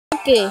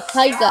Okay,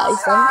 hi guys.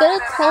 I'm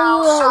gonna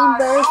tell you an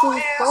embarrassing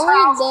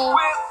story that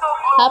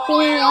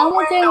happened in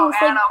Animal Jam.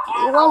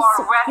 It was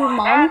a few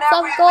months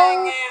ago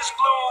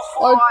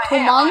or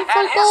 2 months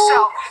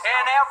ago.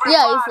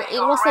 Yeah, it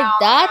was like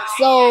that.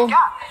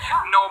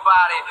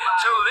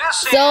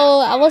 So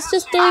I was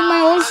just doing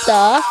my own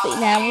stuff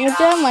in Animal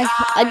Jam.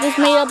 I just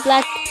made a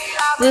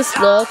this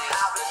look,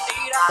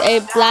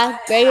 a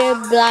gray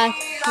and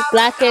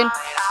black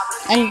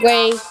and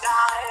gray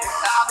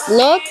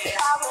look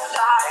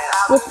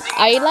with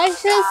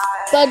eyelashes,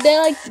 but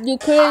then you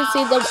couldn't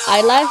see the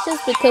eyelashes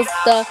because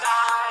the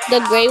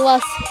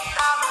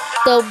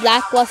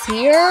black was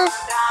here.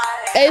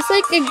 It's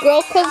like a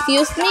girl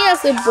confused me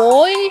as a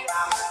boy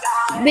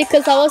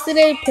because I was in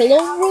a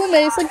pillow room,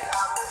 and it's like,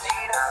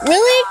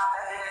 really,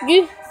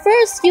 you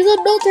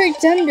don't know their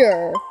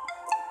gender.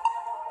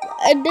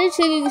 And then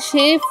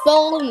she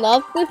fell in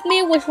love with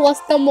me, which was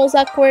the most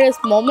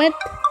awkwardest moment.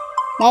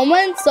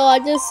 So I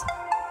just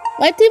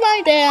went to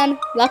my den,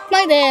 locked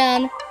my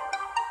den,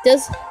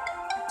 just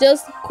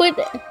quit.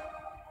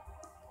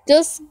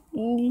 Just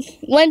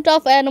went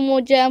off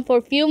Animal Jam for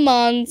a few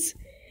months,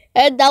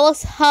 and that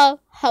was how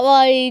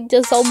I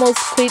just almost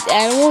quit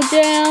Animal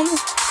Jam.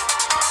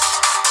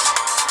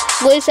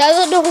 Which I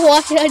don't know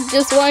why I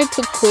just wanted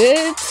to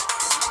quit.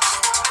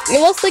 It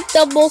was like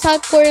the most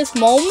awkwardest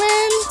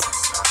moment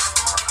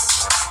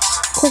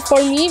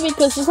for me,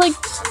 because it's like,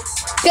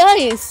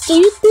 guys, do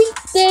you think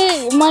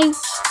that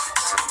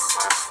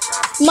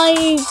my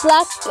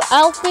black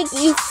outfit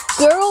is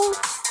girl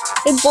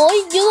and boy?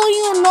 You don't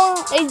even know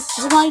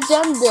my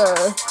gender.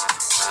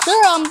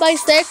 Sure, I'm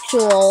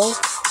bisexual,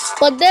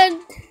 but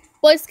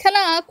it's kind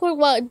of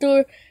awkward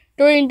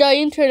during the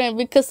internet,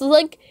 because it's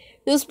like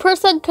this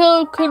person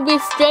could be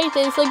straight,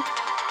 and it's like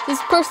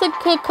this person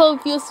could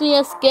confuse me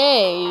as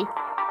gay,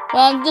 and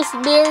I'm just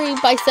very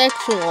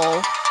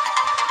bisexual.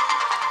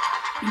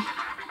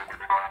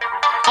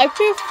 I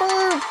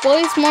prefer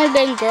boys more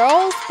than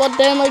girls, but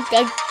then I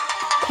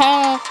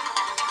kind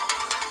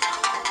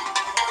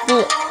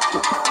of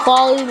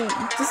falling.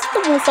 This is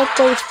the most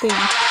awkward thing.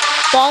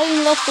 Falling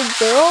in love with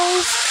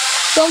girls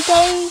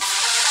sometimes.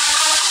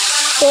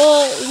 So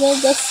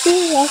that's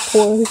really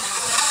awkward.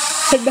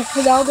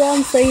 Now that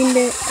I'm saying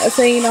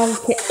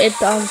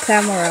it on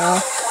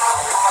camera,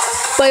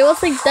 but it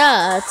was like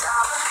that.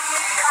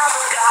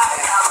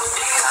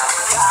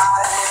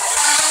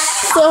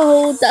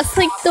 So that's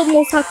like the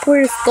most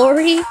awkward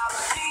story.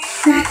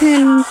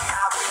 And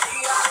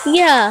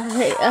yeah,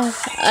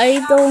 I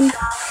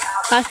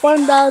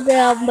found out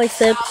that I'm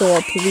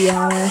bisexual, to be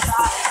honest.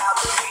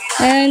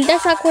 And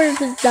that's awkward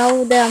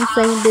now that I'm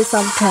saying this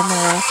on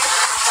camera.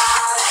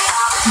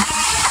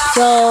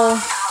 So,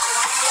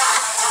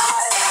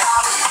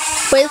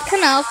 but it's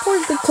kind of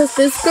awkward because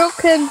this girl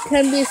can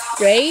be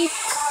straight,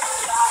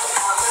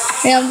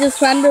 and I'm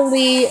just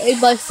randomly a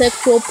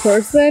bisexual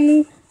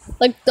person,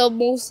 like the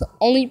most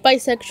only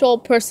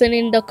bisexual person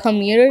in the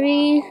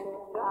community.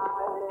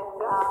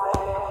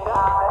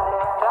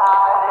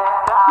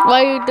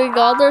 While the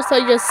others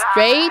are just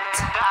straight,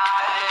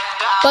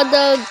 but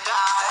the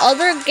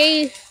other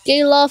gay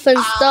love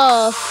and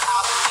stuff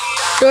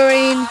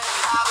during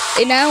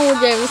in Animal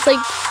Jam, it's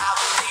like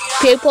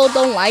people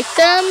don't like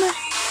them.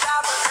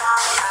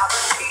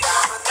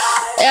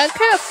 And I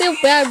kind of feel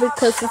bad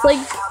because it's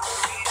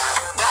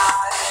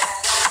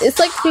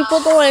like people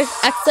don't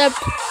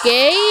accept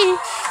gay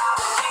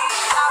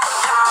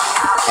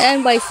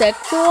and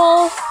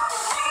bisexual,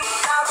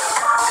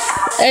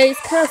 and it's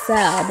kind of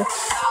sad.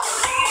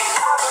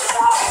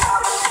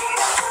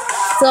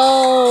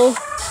 So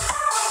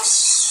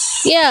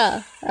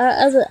yeah,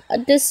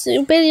 this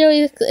video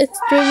is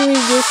extremely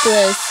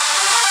useless.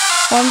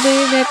 1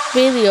 minute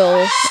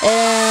video,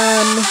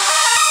 and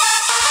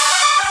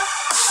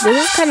this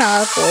is kind of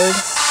awkward.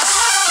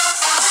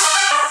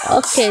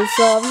 Okay,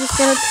 so I'm just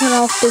gonna turn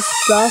off this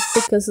stuff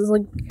because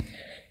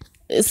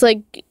it's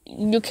like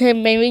you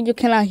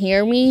cannot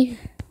hear me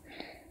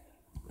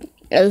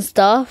and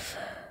stuff.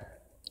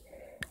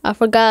 I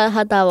forgot I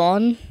had that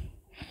on.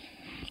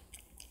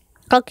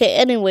 Okay,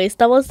 anyways,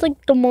 that was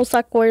like the most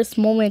awkwardest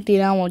moment in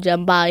Animal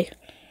Jam. Bye.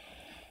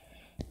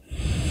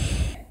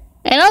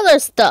 And other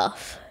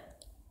stuff.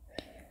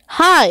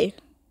 Hi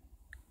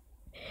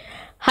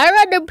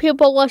random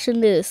people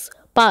watching this.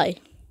 Bye.